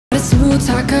smooth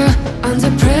talker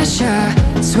under pressure.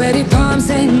 Sweaty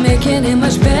palms ain't making it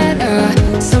much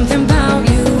better. Something about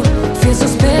you feels so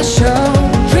special.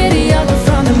 Prettier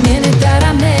from the minute that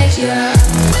I met you.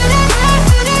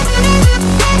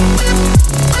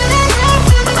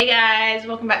 Hey guys,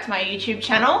 welcome back to my YouTube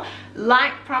channel.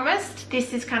 Like promised,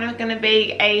 this is kind of going to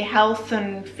be a health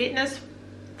and fitness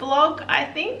vlog, I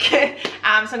think. So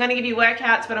I'm going to give you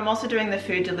workouts, but I'm also doing the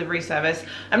food delivery service.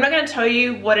 I'm not going to tell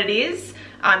you what it is.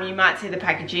 You might see the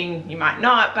packaging, you might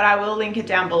not, but I will link it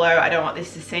down below. I don't want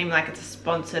this to seem like it's a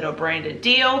sponsored or branded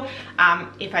deal.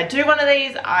 If I do one of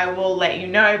these, I will let you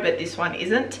know, but this one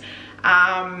isn't.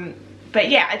 But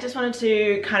yeah, I just wanted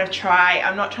to kind of try.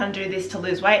 I'm not trying to do this to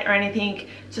lose weight or anything,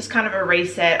 just kind of a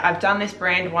reset. I've done this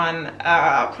brand one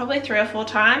probably 3 or 4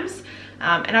 times.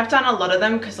 And I've done a lot of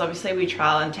them because obviously we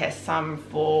trial and test some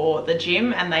for the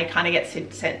gym and they kind of get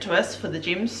sent to us for the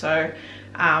gym. So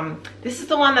this is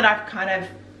the one that I've kind of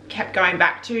kept going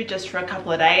back to just for a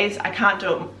couple of days. I can't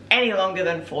do it any longer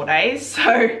than 4 days.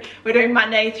 So we're doing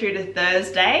Monday through to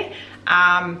Thursday.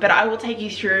 But I will take you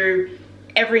through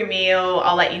every meal.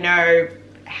 I'll let you know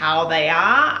how they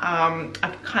are.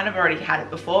 I've kind of already had it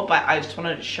before, but I just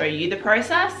wanted to show you the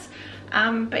process.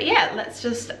 But yeah,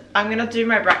 I'm gonna do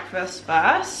my breakfast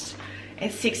first.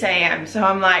 It's 6 AM, so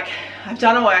I'm like, I've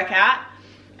done a workout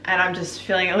and I'm just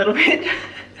feeling a little bit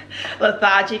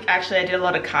lethargic. Actually, I did a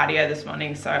lot of cardio this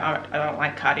morning, so I don't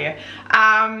like cardio.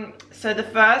 So the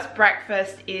first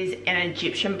breakfast is an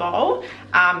Egyptian bowl.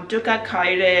 Dukkha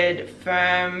coated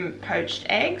firm poached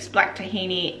eggs, black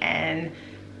tahini and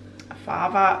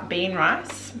fava bean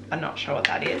rice. I'm not sure what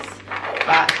that is,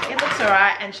 but it looks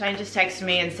alright. And Shane just texted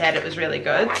me and said it was really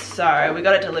good, so we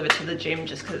got it delivered to the gym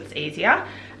just because it's easier.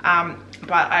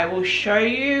 But I will show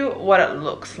you what it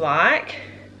looks like.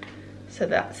 So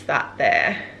that's that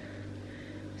there.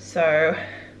 So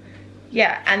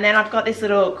yeah, and then I've got this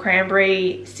little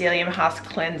cranberry psyllium husk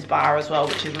cleanse bar as well,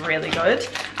 which is really good.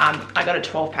 I got a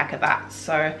 12-pack of that,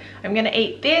 so I'm gonna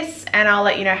eat this and I'll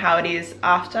let you know how it is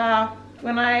after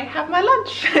when I have my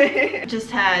lunch. Just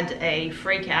had a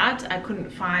freak out. I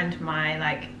couldn't find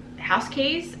my house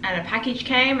keys and a package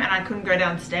came and I couldn't go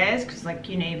downstairs because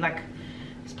you need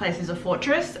this place is a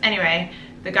fortress. Anyway,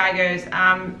 the guy goes,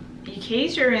 your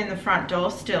keys are in the front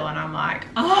door still, and I'm like,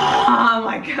 oh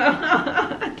my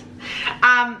god.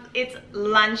 It's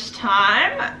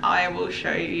lunchtime. I will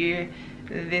show you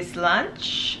this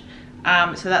lunch.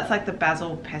 So that's like the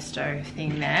basil pesto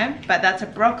thing there, but that's a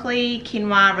broccoli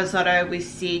quinoa risotto with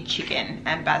seared chicken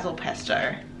and basil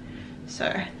pesto.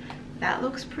 So that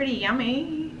looks pretty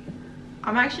yummy.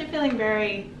 I'm actually feeling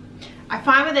I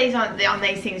find with these on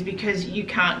these things, because you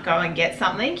can't go and get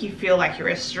something, you feel like you're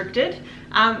restricted.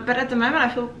 But at the moment I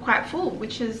feel quite full,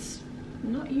 which is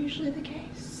not usually the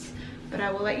case. But I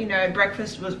will let you know,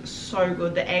 breakfast was so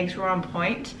good. The eggs were on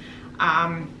point.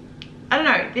 I don't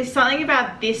know, there's something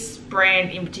about this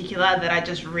brand in particular that I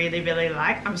just really, really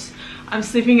like. I'm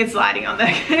slipping and sliding on the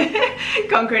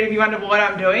concrete if you wonder what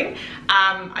I'm doing.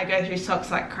 I go through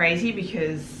socks like crazy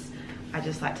because I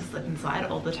just like to slip and slide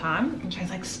all the time. And she's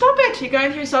like, stop it, you're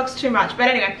going through socks too much. But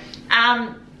anyway,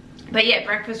 but yeah,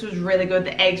 breakfast was really good.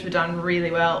 The eggs were done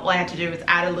really well. All I had to do was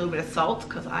add a little bit of salt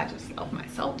because I just love my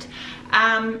salt.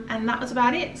 And that was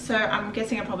about it. So I'm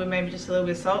guessing I probably maybe just a little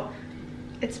bit of salt.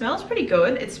 It smells pretty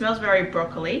good. It smells very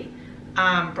broccoli.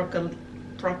 Broccoli.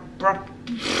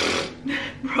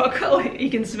 You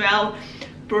can smell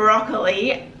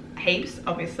broccoli heaps,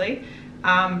 obviously.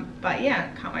 But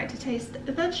yeah, can't wait to taste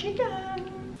the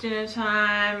chicken. Dinner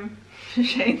time.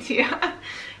 Shane's here.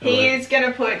 He is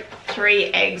gonna put 3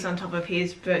 eggs on top of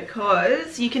his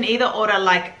because you can either order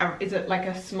is it like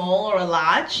a small or a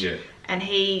large? Yeah. And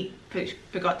he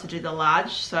forgot to do the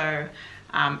large, so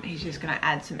he's just gonna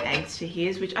add some eggs to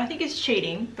his, which I think is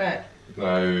cheating, but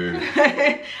no.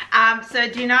 So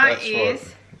dinner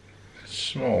is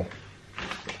small.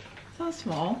 It's not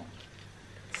small.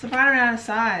 It's the right amount of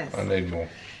size. I need more.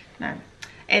 No.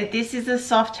 And this is a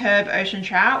soft herb ocean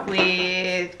trout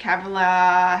with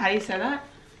cavalla. How do you say that?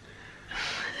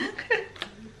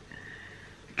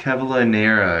 Cavolo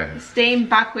Nero. Steamed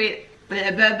buckwheat.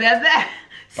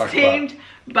 Steamed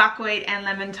buckwheat and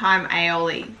lemon thyme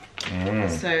aioli.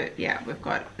 So yeah, we've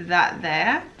got that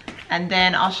there. And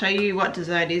then I'll show you what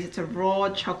dessert is. It's a raw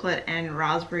chocolate and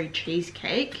raspberry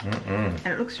cheesecake. And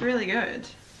it looks really good.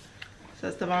 So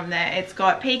that's the bottom there. It's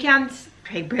got pecan,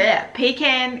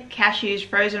 cashews,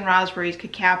 frozen raspberries,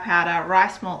 cacao powder,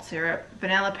 rice malt syrup,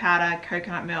 vanilla powder,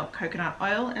 coconut milk, coconut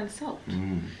oil, and salt.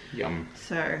 Yum.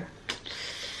 So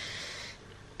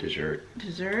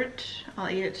dessert. I'll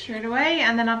eat it straight away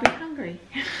and then I'll be hungry.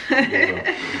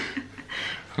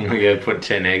 I'm gonna go put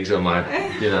 10 eggs on my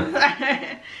dinner.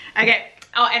 Okay.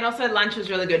 Oh, and also lunch was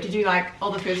really good. Did you like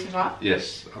all the food so far?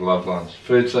 Yes, I love lunch.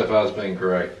 Food so far has been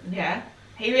great. Yeah.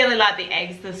 He really liked the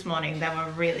eggs this morning. They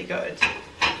were really good.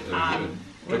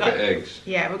 Look at eggs.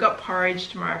 Yeah, we've got porridge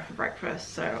tomorrow for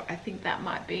breakfast, so I think that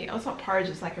might be. Oh, it's not porridge,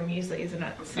 it's like a muesli, isn't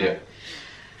it? So Yeah.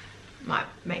 might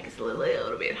make us a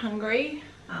little bit hungry.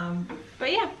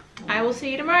 But yeah, I will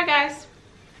see you tomorrow, guys.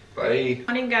 Bye.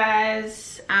 Morning,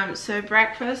 guys. So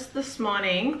breakfast this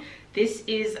morning. This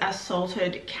is a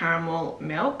salted caramel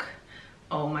milk.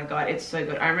 Oh my god, it's so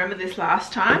good. I remember this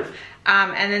last time.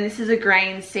 And then this is a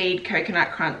grain seed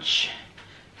coconut crunch.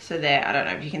 So there, I don't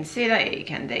know if you can see that. Yeah, you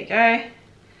can. There you go.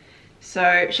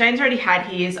 So Shane's already had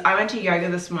his. I went to yoga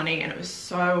this morning and it was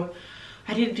so,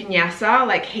 I did vinyasa,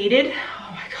 like heated.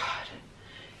 Oh my god.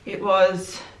 It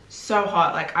was so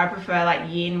hot. Like I prefer like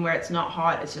yin where it's not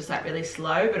hot. It's just like really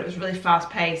slow, but it was really fast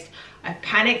paced. I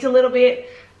panicked a little bit.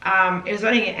 It was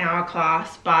only an hour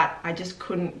class, but I just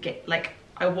couldn't get, like,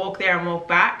 I walk there and walk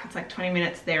back. It's like 20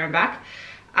 minutes there and back.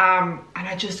 And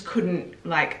I just couldn't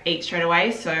like eat straight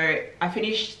away. So I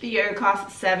finished the yoga class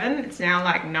at 7. It's now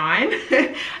like 9.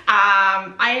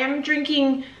 I am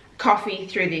drinking coffee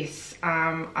through this.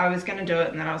 I was gonna do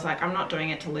it and then I was like, I'm not doing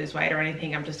it to lose weight or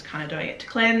anything. I'm just kind of doing it to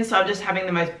cleanse. So I'm just having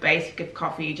the most basic of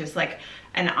coffee, just like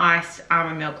an iced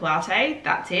almond milk latte.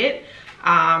 That's it.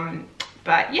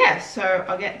 But yeah, so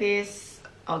I'll eat this.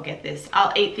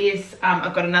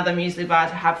 I've got another muesli bar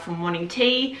to have for morning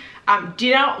tea.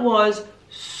 Dinner was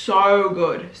so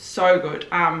good, so good.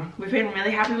 We've been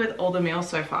really happy with all the meals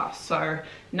so far. So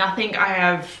nothing I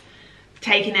have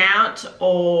taken out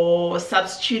or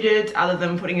substituted other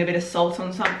than putting a bit of salt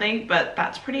on something, but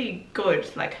that's pretty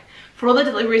good. Like for all the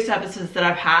delivery services that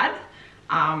I've had,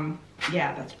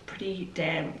 yeah, that's pretty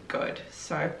damn good.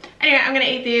 So anyway, I'm gonna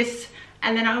eat this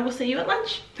and then I will see you at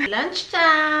lunch.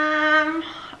 Lunchtime.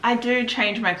 I do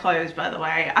change my clothes, by the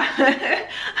way. I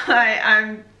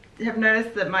have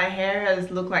noticed that my hair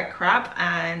has looked like crap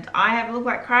and I have looked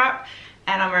like crap,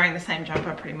 and I'm wearing the same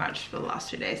jumper pretty much for the last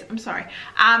 2 days. I'm sorry.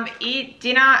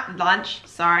 Lunch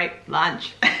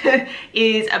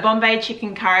is a Bombay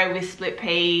chicken curry with split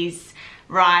peas,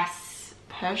 rice,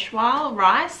 Peshawar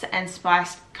rice, and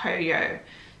spiced koyo.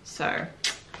 So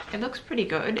it looks pretty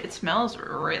good. It smells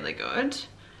really good.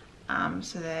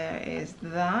 So there is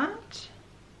that.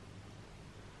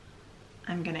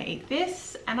 I'm gonna eat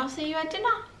this and I'll see you at dinner.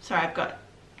 Sorry, I've got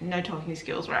no talking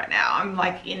skills right now. I'm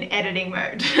like in editing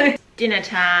mode. Dinner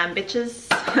time, bitches.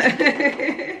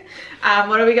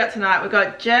 What do we got tonight? We've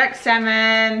got jerk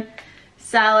salmon,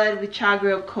 salad with char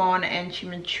grilled corn and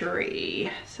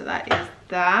chimichurri. So that is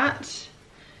that.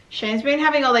 Shane's been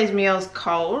having all these meals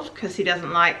cold because he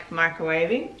doesn't like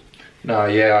microwaving. No,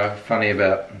 yeah, funny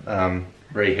about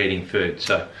reheating food,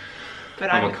 so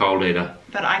But I'm a cold eater.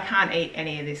 But I can't eat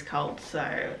any of this cold,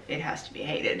 so it has to be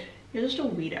heated. You're just a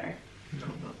weirdo. No,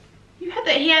 I'm not. You had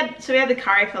the, we had the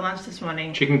curry for lunch this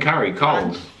morning. Chicken curry,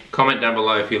 cold. Lunch. Comment down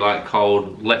below if you like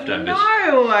cold leftovers.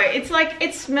 No, it's like,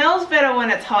 it smells better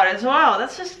when it's hot as well.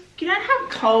 That's just, you don't have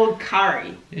cold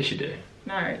curry. Yes, you do.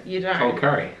 No, you don't. Cold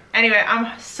curry. Anyway,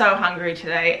 I'm so hungry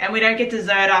today, and we don't get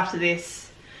dessert after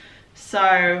this.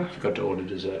 So, Forgot to order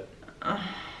dessert.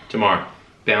 Tomorrow.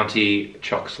 Bounty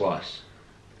choc slice.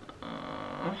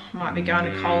 might be going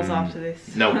to Coles after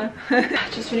this. Nope.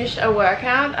 Just finished a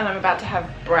workout and I'm about to have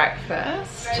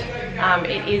breakfast.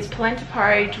 It is polenta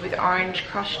porridge with orange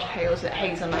crushed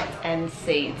hazelnuts and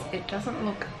seeds. It doesn't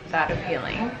look that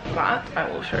appealing, but I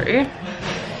will show you.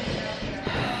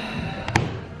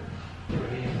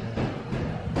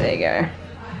 There you go.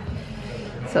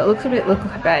 So it looks a bit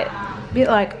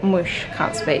like mush,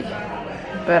 can't speak.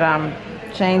 But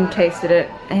Shane tasted it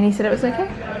and he said it was okay.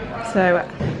 So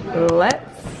let's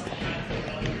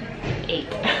eat.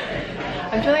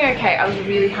 I'm feeling okay. I was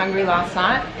really hungry last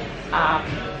night.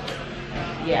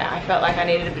 Yeah, I felt like I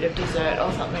needed a bit of dessert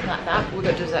or something like that. We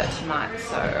got dessert tonight,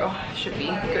 so should be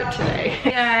good today.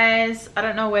 Hey guys, I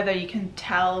don't know whether you can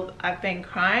tell I've been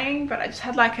crying, but I just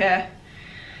had like a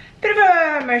bit of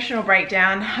an emotional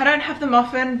breakdown. I don't have them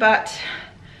often, but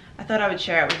I thought I would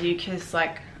share it with you because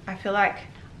like I feel like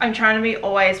I'm trying to be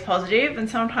always positive, and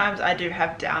sometimes I do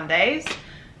have down days.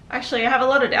 Actually, I have a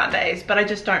lot of down days, but I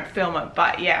just don't film it.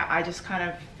 But yeah, I just kind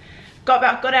of got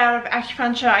out of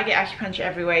acupuncture. I get acupuncture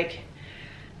every week.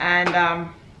 And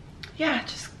yeah,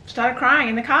 just started crying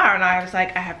in the car, and I was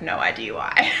like, I have no idea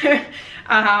why.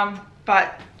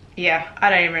 But yeah, I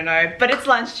don't even know. But it's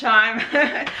lunchtime.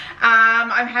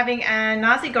 I'm having a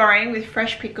nasi goreng with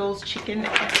fresh pickles, chicken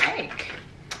and egg.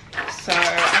 So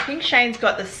I think Shane's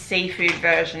got the seafood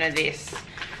version of this.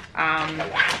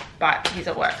 but he's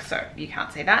at work, so you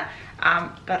can't see that.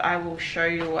 But I will show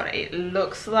you what it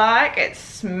looks like. It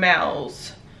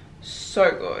smells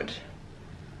so good.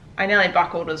 I nearly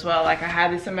buckled as well. Like, I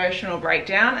had this emotional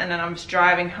breakdown, and then I was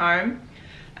driving home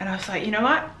and I was like, you know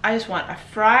what? I just want a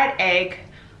fried egg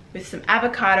with some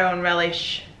avocado and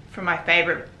relish from my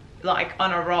favorite, like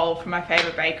on a roll from my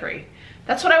favorite bakery.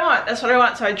 That's what I want. That's what I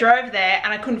want. So I drove there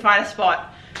and I couldn't find a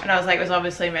spot, and I was like, it was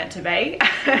obviously meant to be.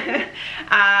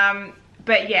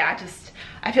 But yeah,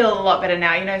 I feel a lot better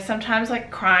now. You know, sometimes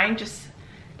like crying,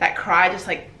 that cry,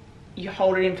 like you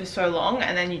hold it in for so long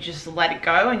and then you just let it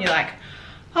go and you're like,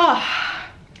 oh.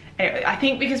 Anyway, I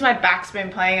think because my back's been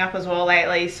playing up as well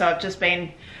lately, so I've just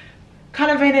been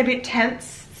kind of been a bit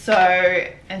tense. So,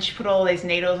 and she put all these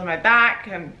needles on my back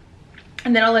and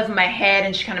then all over my head,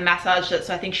 and she kind of massaged it,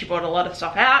 so I think she brought a lot of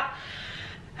stuff out.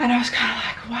 And I was kind of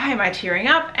like, why am I tearing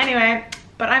up? Anyway,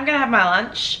 but I'm gonna have my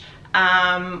lunch.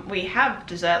 We have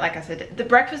dessert, like I said. The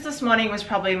breakfast this morning was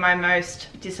probably my most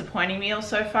disappointing meal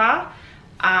so far.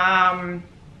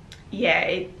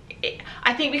 Yeah,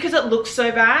 I think because it looks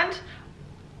so bad,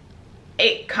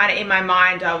 it kind of, in my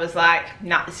mind, I was like,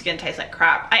 nah, this is gonna taste like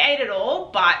crap. I ate it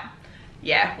all, but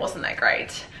yeah, wasn't that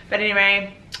great. But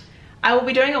anyway, I will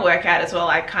be doing a workout as well.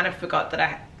 I kind of forgot that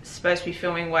I'm supposed to be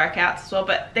filming workouts as well,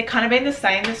 but they're kind of been the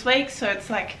same this week. So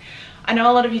it's like, I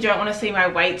know a lot of you don't want to see my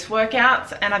weights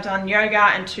workouts, and I've done yoga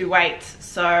and 2 weights.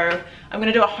 So I'm going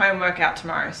to do a home workout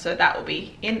tomorrow. So that will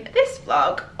be in this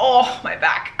vlog. Oh, my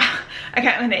back. Okay,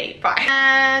 I'm going to eat. Bye.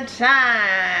 And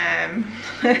time.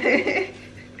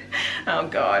 Oh,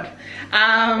 God.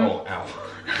 Oh,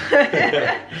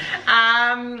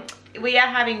 ow. We are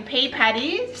having pea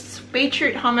patties,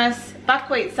 beetroot hummus,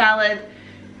 buckwheat salad,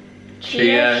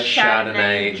 Chia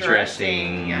Chardonnay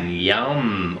dressing.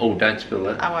 Yum. Oh, don't spill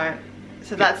it. I won't.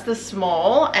 So that's the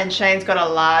small, and Shane's got a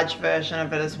large version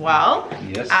of it as well.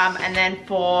 Yes. And then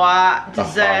for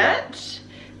dessert,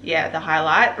 yeah, the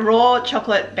highlight, raw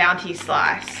chocolate bounty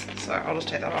slice. So I'll just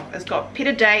take that off. It's got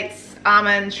pitted dates,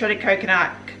 almonds, shredded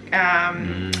coconut,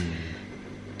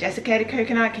 desiccated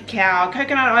coconut, cacao,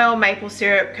 coconut oil, maple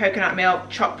syrup, coconut milk,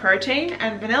 chopped protein,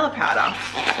 and vanilla powder.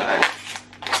 So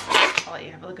I'll let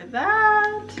you have a look at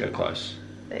that. Go close.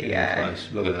 There you go. Close.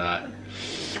 Look at that.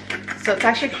 So it's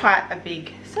actually quite a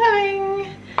big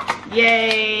serving.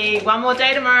 Yay! One more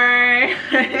day tomorrow.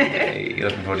 Hey, you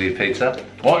looking forward to your pizza?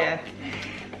 What? Yeah.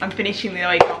 I'm finishing the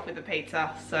week off with a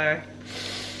pizza, so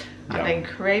I've been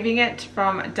craving it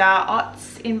from Da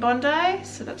Ots in Bondi,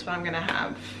 so that's what I'm gonna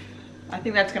have. I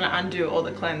think that's gonna undo all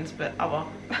the cleanse, but oh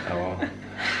well. Oh well.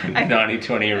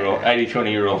 90-20 rule,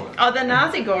 80-20 rule. Oh, the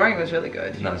nasi goreng was really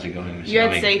good. Nasi goreng was You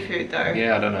yummy. had seafood though.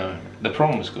 Yeah, I don't know. The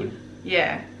prawn was good.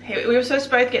 Yeah. We were supposed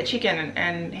to both get chicken,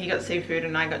 and he got seafood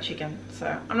and I got chicken.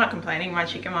 So I'm not complaining. My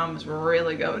chicken one was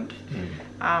really good.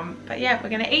 But yeah, we're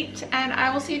gonna eat, and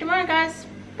I will see you tomorrow, guys.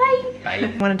 Bye.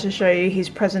 Bye. I wanted to show you his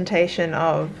presentation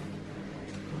of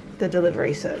the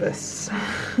delivery service.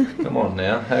 Come on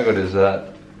now, how good is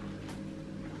that?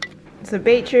 So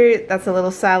beetroot, that's a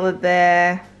little salad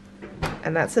there,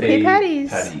 and that's the pea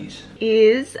patties.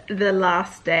 Is the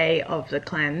last day of the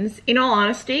cleanse. In all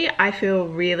honesty, I feel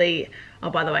really, oh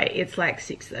by the way, it's like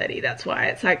 6:30, that's why.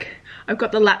 It's like, I've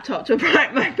got the laptop to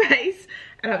brighten my face,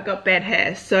 and I've got bed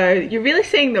hair. So you're really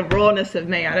seeing the rawness of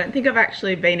me. I don't think I've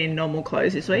actually been in normal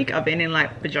clothes this week. I've been in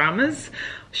like pajamas,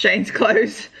 Shane's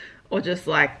clothes, or just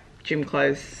like gym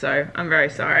clothes, so I'm very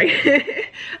sorry.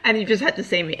 And you just had to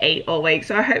see me eat all week,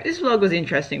 so I hope this vlog was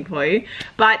interesting for you.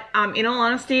 But in all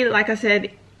honesty, like I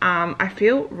said, I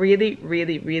feel really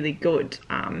good.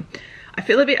 I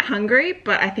feel a bit hungry,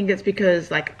 but I think it's because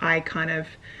like I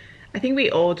think we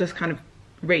all just kind of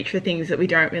reach for things that we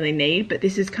don't really need, but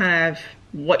this is kind of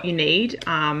what you need.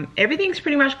 Everything's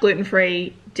pretty much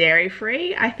gluten-free,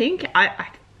 dairy-free, I think. I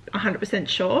 100%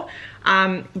 sure.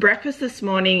 Breakfast this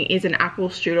morning is an apple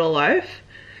strudel loaf,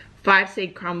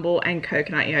 5-seed crumble, and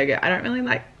coconut yogurt. I don't really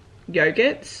like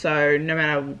yogurt, so no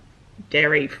matter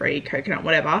dairy-free, coconut,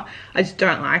 whatever, I just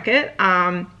don't like it.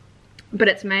 But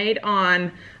it's made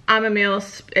on almond meal.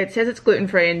 It says it's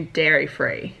gluten-free and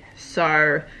dairy-free.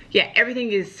 So yeah,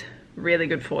 everything is really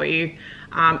good for you.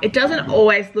 It doesn't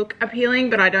always look appealing,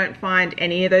 but I don't find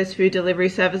any of those food delivery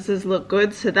services look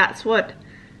good. So that's what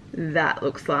that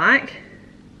looks like.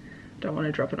 Don't want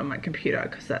to drop it on my computer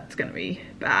because that's going to be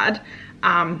bad.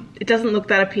 It doesn't look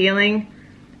that appealing.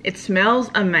 It smells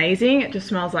amazing. It just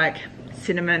smells like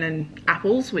cinnamon and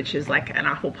apples, which is like an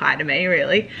apple pie to me,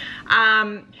 really.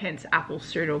 Hence apple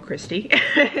strudel Christy.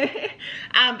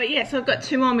 But yeah, so I've got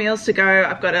 2 more meals to go.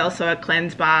 I've got also a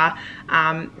cleanse bar.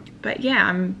 But yeah,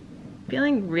 I'm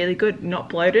feeling really good, not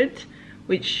bloated,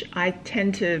 which I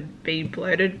tend to be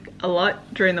bloated a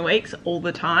lot during the weeks all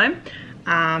the time.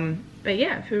 But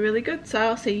yeah, I feel really good, so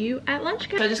I'll see you at lunch.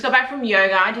 So I just got back from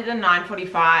yoga. I did a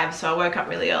 9:45, so I woke up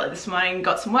really early this morning,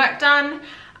 got some work done.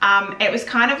 It was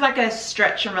kind of like a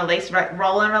stretch and release,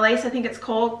 roll and release, I think it's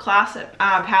called, class at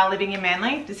Power Living in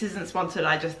Manly. This isn't sponsored,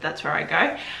 that's where I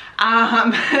go.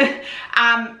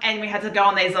 And we had to go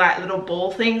on these like little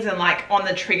ball things, and like on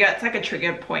the trigger, it's like a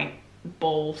trigger point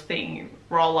ball thing,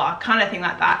 roller, kind of thing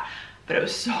like that. But it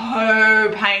was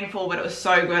so painful, but it was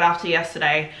so good after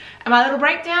yesterday. And my little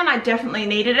breakdown, I definitely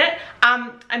needed it.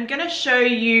 I'm gonna show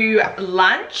you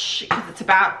lunch because it's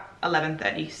about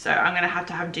 11:30, so I'm gonna have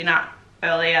to have dinner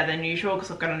earlier than usual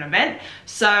because I've got an event.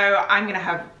 So I'm gonna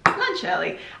have lunch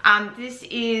early. This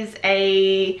is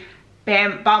a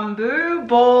bamboo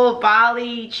ball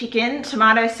barley chicken,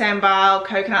 tomato sambal,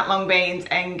 coconut long beans,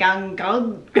 and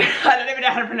gungug. I don't even know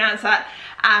how to pronounce that.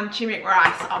 Turmeric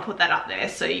rice. I'll put that up there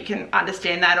so you can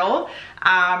understand that all.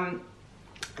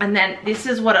 And then this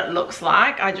is what it looks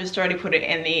like. I just already put it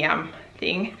in the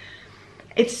thing.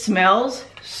 It smells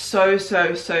so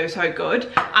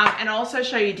good. And I'll also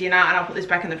show you dinner, and I'll put this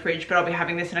back in the fridge, but I'll be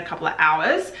having this in a couple of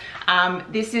hours.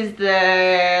 This is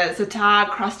the za'atar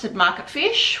crusted market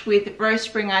fish with roast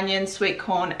spring onion, sweet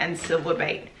corn, and silver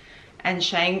beet. And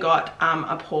Shane got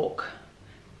a pork.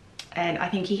 And I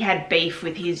think he had beef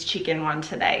with his chicken one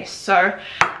today. So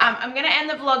I'm gonna end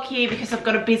the vlog here because I've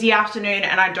got a busy afternoon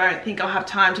and I don't think I'll have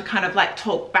time to kind of like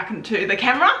talk back into the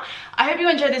camera. I hope you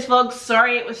enjoyed this vlog.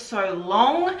 Sorry it was so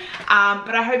long,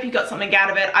 but I hope you got something out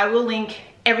of it. I will link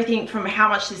everything from how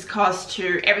much this cost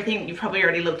to everything. You've probably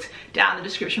already looked down in the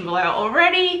description below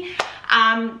already.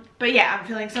 But yeah, I'm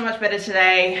feeling so much better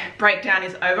today. Breakdown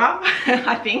is over,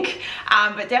 I think.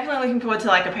 But definitely looking forward to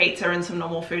like a pizza and some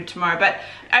normal food tomorrow. But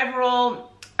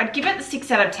overall, I'd give it the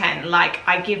 6 out of 10. Like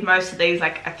I give most of these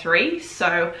like a 3.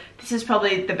 So this is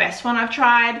probably the best one I've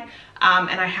tried.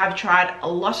 And I have tried a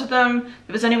lot of them.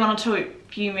 There was only 1 or 2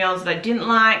 few meals that I didn't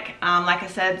like I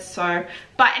said. So,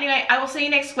 but anyway, I will see you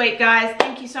next week, guys.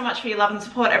 Thank you so much for your love and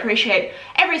support. I appreciate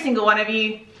every single one of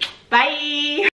you. Bye.